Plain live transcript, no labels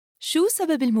شو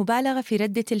سبب المبالغة في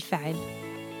ردة الفعل؟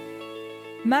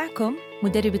 معكم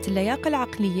مدربة اللياقة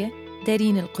العقلية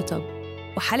دارين القطب،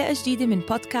 وحلقة جديدة من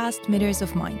بودكاست Mirrors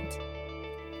of Mind.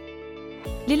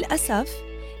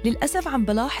 للأسف عم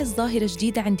بلاحظ ظاهرة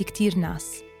جديدة عند كتير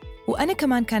ناس، وأنا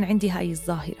كمان كان عندي هاي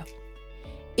الظاهرة: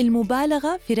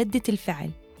 المبالغة في ردة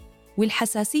الفعل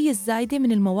والحساسية الزايدة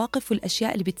من المواقف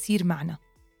والأشياء اللي بتصير معنا.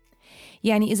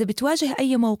 يعني إذا بتواجه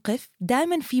أي موقف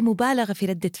دائماً في مبالغة في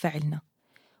ردة فعلنا،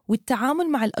 والتعامل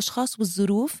مع الأشخاص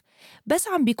والظروف بس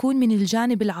عم بيكون من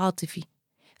الجانب العاطفي.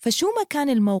 فشو ما كان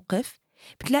الموقف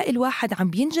بتلاقي الواحد عم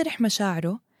بينجرح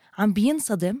مشاعره، عم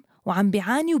بينصدم وعم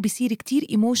بيعاني وبيصير كتير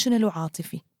إيموشنال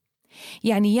وعاطفي.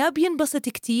 يعني يا بينبسط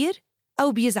كتير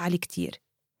أو بيزعل كتير،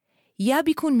 يا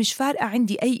بيكون مش فارقة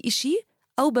عندي أي إشي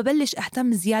أو ببلش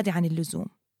أهتم زيادة عن اللزوم.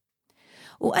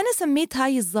 وأنا سميت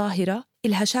هاي الظاهرة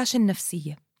الهشاشة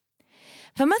النفسية.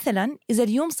 فمثلا إذا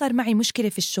اليوم صار معي مشكلة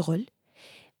في الشغل،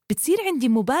 بتصير عندي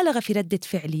مبالغة في ردة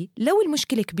فعلي لو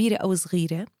المشكلة كبيرة أو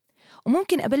صغيرة،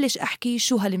 وممكن أبلش أحكي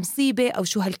شو هالمصيبة أو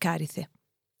شو هالكارثة.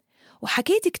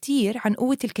 وحكيت كتير عن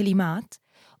قوة الكلمات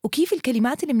وكيف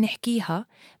الكلمات اللي منحكيها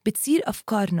بتصير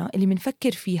أفكارنا اللي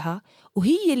منفكر فيها،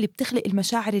 وهي اللي بتخلق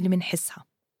المشاعر اللي منحسها.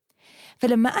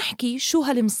 فلما أحكي شو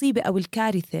هالمصيبة أو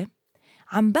الكارثة،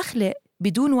 عم بخلق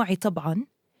بدون وعي طبعاً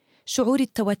شعور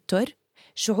التوتر،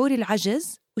 شعور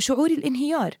العجز، وشعور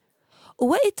الانهيار،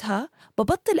 ووقتها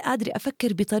ببطل قادرة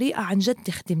أفكر بطريقة عن جد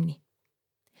تخدمني.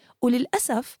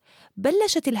 وللأسف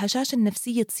بلشت الهشاشة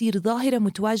النفسية تصير ظاهرة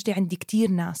متواجدة عند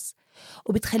كتير ناس،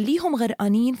 وبتخليهم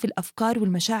غرقانين في الأفكار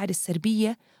والمشاعر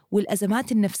السلبية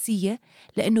والأزمات النفسية،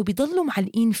 لأنه بيضلوا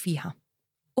معلقين فيها.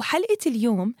 وحلقة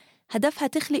اليوم هدفها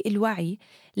تخلق الوعي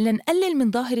لنقلل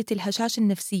من ظاهرة الهشاشة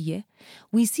النفسية،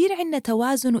 ويصير عنا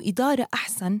توازن وإدارة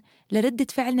أحسن لردة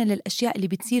فعلنا للأشياء اللي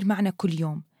بتصير معنا كل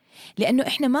يوم. لأنه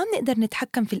إحنا ما بنقدر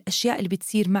نتحكم في الأشياء اللي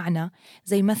بتصير معنا،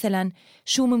 زي مثلاً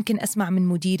شو ممكن أسمع من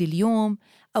مديري اليوم،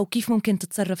 أو كيف ممكن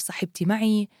تتصرف صاحبتي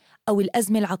معي، أو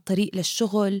الأزمة على الطريق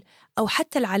للشغل، أو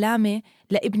حتى العلامة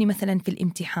لابني مثلاً في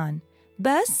الامتحان.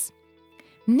 بس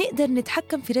نقدر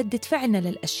نتحكم في ردة فعلنا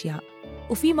للأشياء.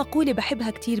 وفي مقولة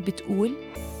بحبها كتير بتقول: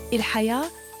 الحياة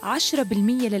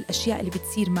 10% للأشياء اللي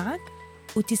بتصير معك،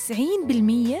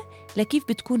 و90% لكيف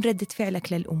بتكون ردة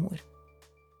فعلك للأمور.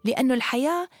 لأنه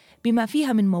الحياة بما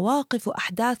فيها من مواقف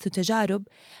وأحداث وتجارب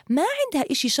ما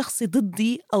عندها إشي شخصي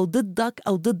ضدي أو ضدك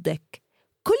أو ضدك.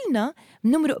 كلنا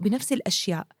بنمرق بنفس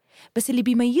الأشياء، بس اللي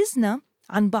بيميزنا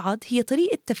عن بعض هي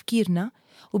طريقة تفكيرنا،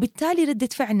 وبالتالي ردة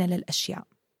فعلنا للأشياء.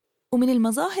 ومن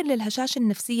المظاهر للهشاشة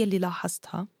النفسية اللي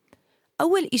لاحظتها،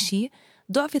 أول إشي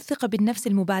ضعف الثقة بالنفس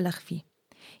المبالغ فيه،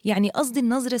 يعني قصدي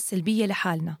النظرة السلبية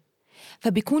لحالنا.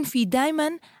 فبيكون في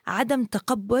دايماً عدم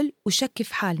تقبل وشك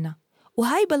في حالنا،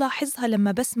 وهاي بلاحظها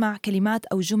لما بسمع كلمات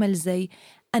أو جمل زي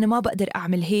أنا ما بقدر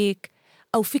أعمل هيك،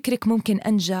 أو فكرك ممكن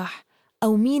أنجح،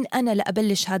 أو مين أنا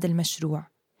لأبلش هذا المشروع.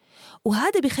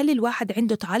 وهذا بيخلي الواحد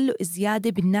عنده تعلق زيادة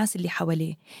بالناس اللي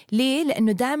حواليه. ليه؟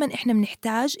 لأنه دائما إحنا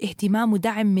بنحتاج اهتمام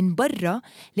ودعم من برا،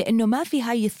 لأنه ما في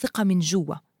هاي الثقة من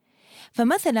جوا.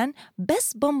 فمثلا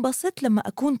بس بنبسط لما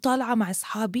أكون طالعة مع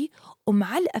أصحابي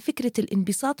ومعلقة فكرة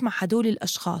الانبساط مع هدول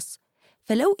الأشخاص،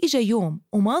 فلو إجا يوم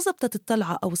وما زبطت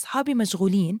الطلعة أو أصحابي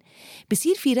مشغولين،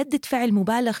 بصير في ردة فعل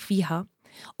مبالغ فيها،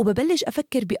 وببلش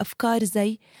أفكر بأفكار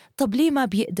زي طب ليه ما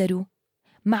بيقدروا؟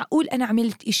 معقول أنا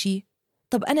عملت إشي؟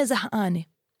 طب أنا زهقانة.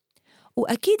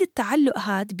 وأكيد التعلق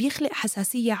هاد بيخلق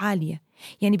حساسية عالية،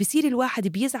 يعني بصير الواحد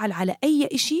بيزعل على أي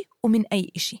إشي ومن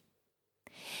أي إشي.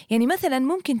 يعني مثلا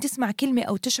ممكن تسمع كلمة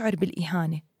أو تشعر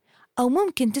بالإهانة، أو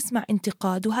ممكن تسمع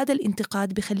انتقاد، وهذا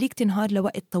الانتقاد بخليك تنهار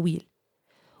لوقت طويل.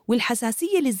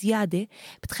 والحساسية الزيادة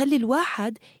بتخلي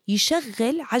الواحد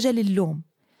يشغل عجل اللوم،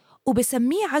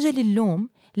 وبسميه عجل اللوم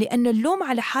لأن اللوم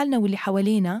على حالنا واللي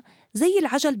حوالينا زي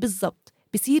العجل بالضبط،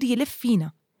 بصير يلف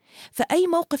فينا. فأي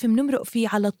موقف منمرق فيه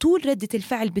على طول ردة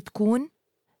الفعل بتكون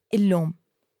اللوم.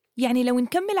 يعني لو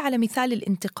نكمل على مثال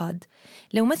الانتقاد،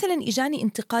 لو مثلا إجاني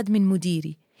انتقاد من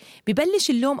مديري، ببلش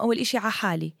اللوم أول إشي على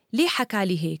حالي، ليه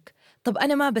حكالي هيك؟ طب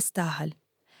أنا ما بستاهل.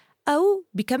 أو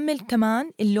بكمل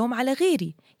كمان اللوم على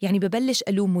غيري، يعني ببلش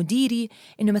ألوم مديري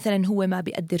إنه مثلا هو ما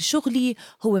بيقدر شغلي،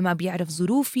 هو ما بيعرف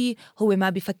ظروفي، هو ما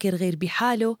بيفكر غير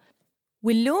بحاله.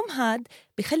 واللوم هاد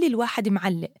بخلي الواحد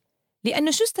معلق،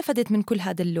 لأنه شو استفدت من كل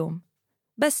هذا اللوم؟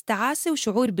 بس تعاسة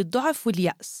وشعور بالضعف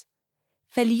واليأس.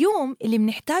 فاليوم اللي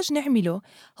منحتاج نعمله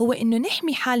هو إنه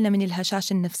نحمي حالنا من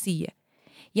الهشاشة النفسية،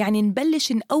 يعني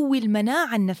نبلش نقوي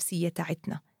المناعة النفسية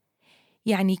تاعتنا.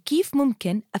 يعني كيف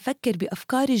ممكن أفكر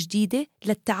بأفكار جديدة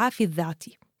للتعافي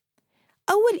الذاتي؟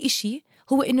 أول إشي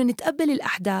هو إنه نتقبل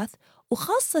الأحداث،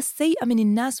 وخاصة السيئة من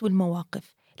الناس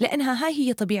والمواقف، لأنها هاي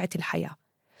هي طبيعة الحياة.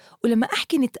 ولما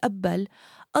أحكي نتقبل،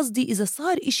 قصدي إذا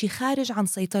صار إشي خارج عن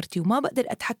سيطرتي وما بقدر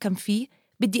أتحكم فيه،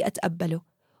 بدي أتقبله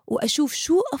وأشوف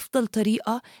شو أفضل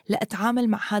طريقة لأتعامل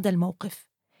مع هذا الموقف.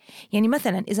 يعني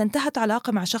مثلاً إذا انتهت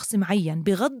علاقة مع شخص معين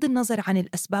بغض النظر عن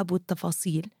الأسباب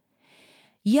والتفاصيل،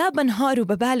 يا بنهار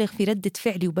وببالغ في ردة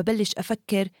فعلي وببلش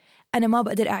أفكر أنا ما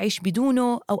بقدر أعيش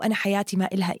بدونه، أو أنا حياتي ما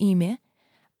إلها قيمة،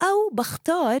 أو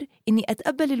بختار إني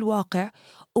أتقبل الواقع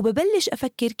وببلش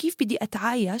أفكر كيف بدي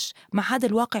أتعايش مع هذا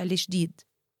الواقع الجديد.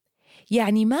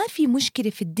 يعني ما في مشكلة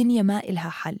في الدنيا ما إلها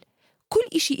حل،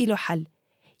 كل إشي إله حل.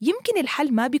 يمكن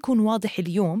الحل ما بيكون واضح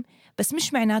اليوم، بس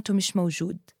مش معناته مش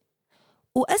موجود.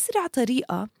 وأسرع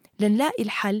طريقة لنلاقي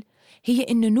الحل هي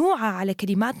إنه نوعى على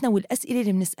كلماتنا والأسئلة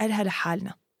اللي بنسألها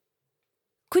لحالنا.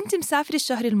 كنت مسافرة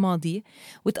الشهر الماضي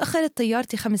وتأخرت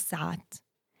طيارتي 5 ساعات.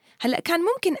 هلأ كان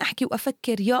ممكن أحكي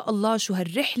وأفكر يا الله شو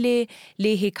هالرحلة،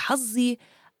 ليه هيك حظي،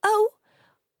 أو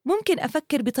ممكن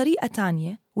أفكر بطريقة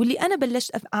تانية واللي أنا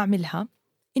بلشت أعملها،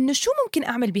 إنه شو ممكن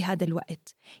أعمل بهذا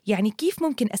الوقت، يعني كيف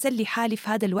ممكن أسلي حالي في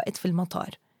هذا الوقت في المطار.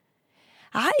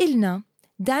 عقلنا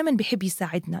دائما بحب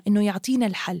يساعدنا إنه يعطينا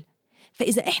الحل،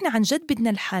 فإذا إحنا عن جد بدنا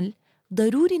الحل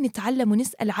ضروري نتعلم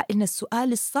ونسأل عقلنا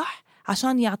السؤال الصح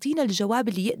عشان يعطينا الجواب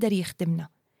اللي يقدر يخدمنا.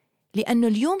 لأنه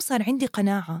اليوم صار عندي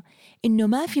قناعة إنه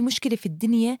ما في مشكلة في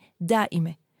الدنيا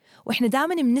دائمة، وإحنا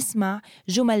دائما بنسمع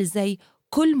جمل زي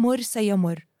كل مر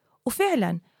سيمر،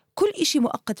 وفعلا كل إشي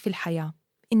مؤقت في الحياة،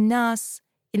 الناس،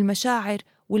 المشاعر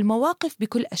والمواقف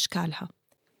بكل أشكالها.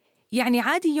 يعني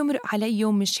عادي يمرق علي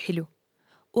يوم مش حلو،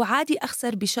 وعادي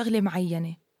أخسر بشغلة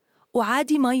معينة،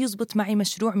 وعادي ما يزبط معي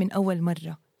مشروع من أول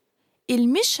مرة.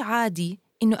 المش عادي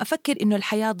إنه أفكر إنه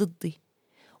الحياة ضدي،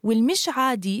 والمش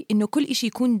عادي إنه كل إشي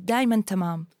يكون دايماً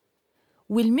تمام،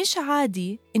 والمش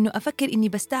عادي إنه أفكر إني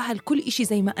بستاهل كل إشي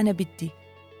زي ما أنا بدي.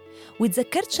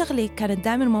 وتذكرت شغلة كانت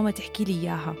دايماً ماما تحكي لي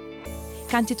إياها،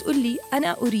 كانت تقول لي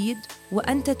أنا أريد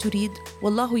وأنت تريد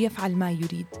والله يفعل ما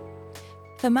يريد.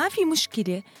 فما في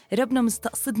مشكلة ربنا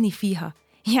مستقصدني فيها،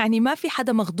 يعني ما في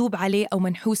حدا مغضوب عليه أو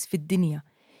منحوس في الدنيا.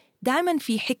 دايماً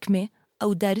في حكمة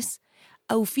أو درس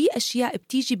أو في أشياء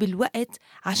بتيجي بالوقت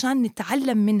عشان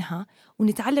نتعلم منها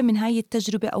ونتعلم من هاي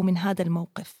التجربة أو من هذا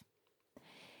الموقف.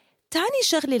 تاني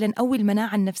شغلة لنقوي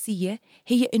المناعة النفسية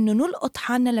هي إنه نلقط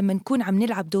حالنا لما نكون عم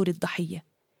نلعب دور الضحية.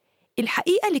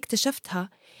 الحقيقة اللي اكتشفتها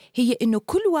هي إنه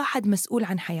كل واحد مسؤول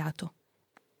عن حياته.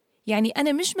 يعني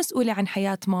أنا مش مسؤولة عن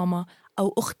حياة ماما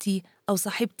أو أختي أو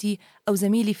صاحبتي أو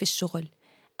زميلي في الشغل،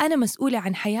 أنا مسؤولة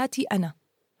عن حياتي أنا.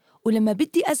 ولما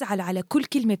بدي أزعل على كل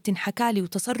كلمة بتنحكالي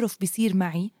وتصرف بيصير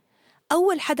معي،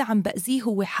 أول حدا عم بأذيه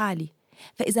هو حالي.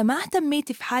 فإذا ما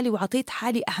اهتميت في حالي وعطيت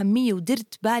حالي أهمية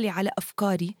ودرت بالي على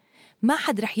أفكاري، ما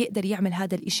حد رح يقدر يعمل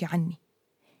هذا الإشي عني.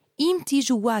 قيمتي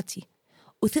جواتي،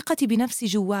 وثقتي بنفسي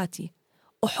جواتي،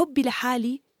 وحبي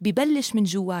لحالي ببلش من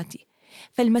جواتي.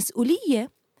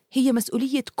 فالمسؤولية هي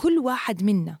مسؤولية كل واحد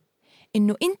منا،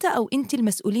 إنه أنت أو أنت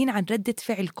المسؤولين عن ردة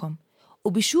فعلكم،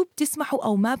 وبشو بتسمحوا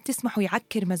أو ما بتسمحوا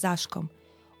يعكر مزاجكم،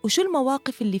 وشو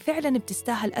المواقف اللي فعلاً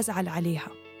بتستاهل أزعل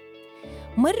عليها.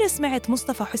 مرة سمعت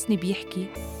مصطفى حسني بيحكي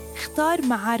اختار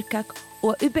معاركك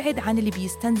وابعد عن اللي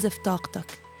بيستنزف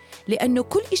طاقتك، لأنه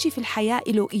كل إشي في الحياة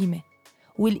له قيمة،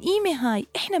 والقيمة هاي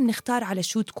إحنا بنختار على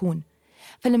شو تكون.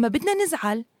 فلما بدنا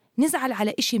نزعل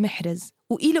على إشي محرز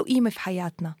وإله قيمة في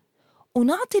حياتنا،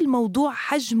 ونعطي الموضوع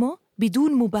حجمه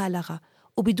بدون مبالغة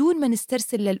وبدون ما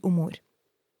نسترسل للأمور.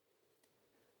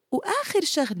 وآخر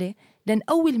شغلة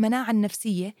لنقوي المناعة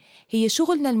النفسية هي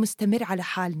شغلنا المستمر على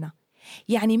حالنا.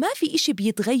 يعني ما في إشي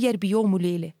بيتغير بيوم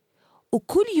وليلة،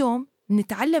 وكل يوم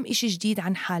نتعلم إشي جديد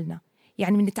عن حالنا.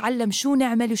 يعني بنتعلم شو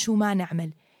نعمل وشو ما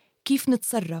نعمل، كيف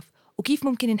نتصرف، وكيف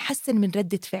ممكن نحسن من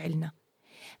ردة فعلنا.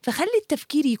 فخلي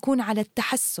التفكير يكون على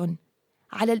التحسن،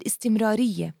 على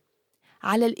الاستمرارية،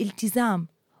 على الالتزام،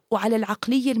 وعلى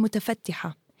العقلية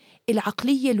المتفتحة،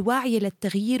 العقلية الواعية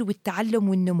للتغيير والتعلم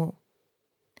والنمو.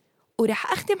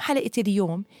 ورح أختم حلقة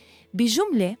اليوم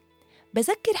بجملة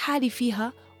بذكر حالي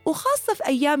فيها، وخاصة في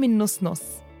أيام النص نص: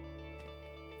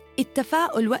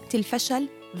 التفاؤل وقت الفشل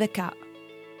ذكاء،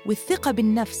 والثقة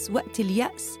بالنفس وقت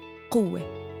اليأس قوة،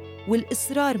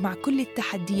 والإصرار مع كل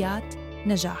التحديات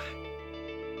نجاح.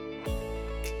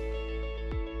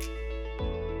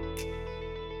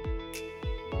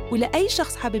 ولأي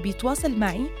شخص حابب يتواصل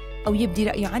معي أو يبدي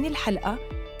رأيه عن الحلقة،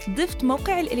 ضفت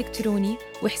موقعي الإلكتروني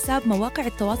وحساب مواقع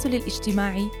التواصل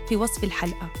الاجتماعي في وصف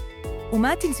الحلقة.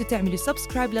 وما تنسوا تعملوا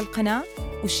سبسكرايب للقناة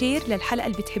وشير للحلقة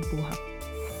اللي بتحبوها.